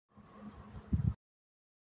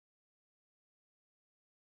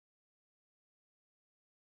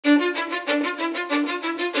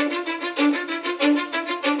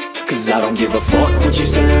Cause I don't give a fuck what you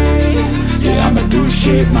say. Yeah, I'ma do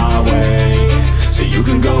shit my way. So you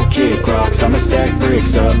can go kick rocks, I'ma stack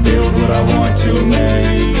bricks up, build what I want to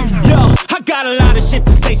make. Yo, I got a lot of shit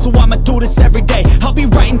to say, so I'ma do this every day. I'll be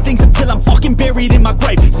writing things until I'm fucking buried in my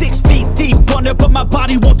grave. 6 feet deep under, but my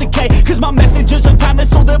body won't decay. Cause my messages are timeless,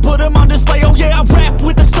 so they'll put them on display. Oh yeah, I rap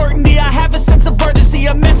with a certainty, I have a sense of urgency.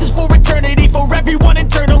 A message for eternity, for everyone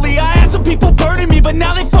internally. I had some people burning me, but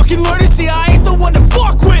now they fucking learn to see I ain't the one to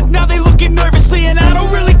fuck with, now they looking nervously. And I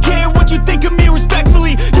don't really care what you think of me,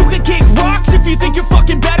 respectfully. You can kick rocks if you think you're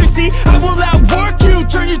fucking better, see. I will outwork you,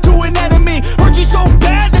 turn you to an enemy. Hurt you so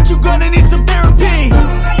bad that you're gonna need some therapy.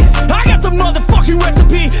 I got the motherfucking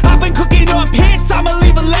recipe, I've been cooking up hits, I'ma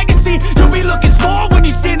leave a legacy. You'll be looking small when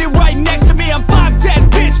you're standing right next to me. I'm 5'10",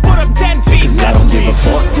 bitch, but I'm 10 feet. Cause I don't give a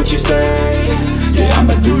fuck what you say. Yeah,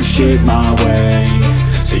 I'ma do shit my way.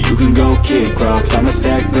 So you can go kick rocks, I'ma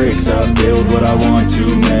stack bricks up, build what I want to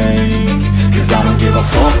make. Cause I don't give a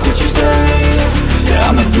fuck what you say. Yeah,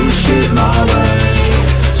 I'ma do shit my way.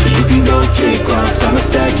 So you can go kick rocks, I'ma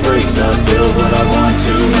stack bricks up, build what I want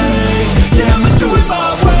to make. Yeah, I'ma do it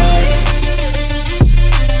my way.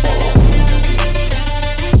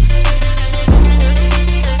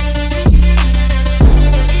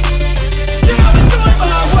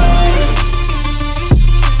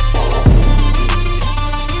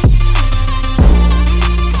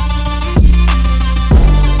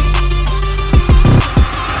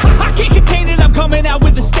 Coming out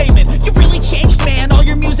with a statement. You really changed, man, all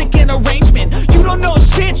your music and arrangement. You don't know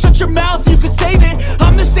shit, shut your mouth, you can save it.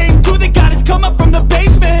 I'm the same dude that got his come up from the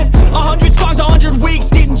basement. 100 songs, 100 weeks,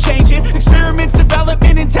 didn't change it. Experiments,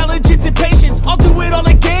 development, intelligence, and patience. I'll do it all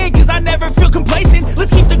again, cause I never feel complacent. Let's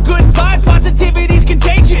keep the good vibes, positivity's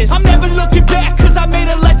contagious. I'm never looking back, cause I made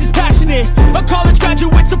a life that's passionate. A college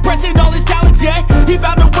graduate suppressing all his talents, yeah. He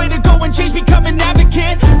found a way to go and change, become an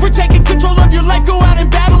advocate for taking control of your life, go out and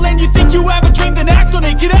battle. And you think you have a dream, then act on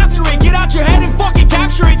it, get after it, get out your head and fucking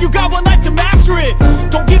capture it. You got one life to master it.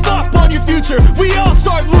 Don't give up on your future, we all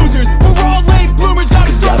start losers. We're all late bloomers,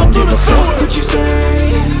 gotta struggle through the sewer. Fuck what you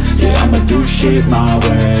say. Yeah, I'ma do shit my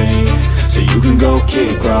way. So you can go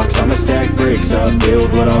kick rocks, I'ma stack bricks up,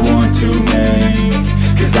 build what I want to make.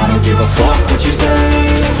 Cause I don't give a fuck what you say.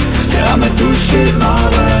 Yeah, I'ma do shit my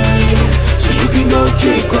way. So you can go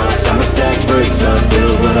kick rocks, I'ma stack bricks up,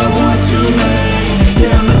 build what I want to make.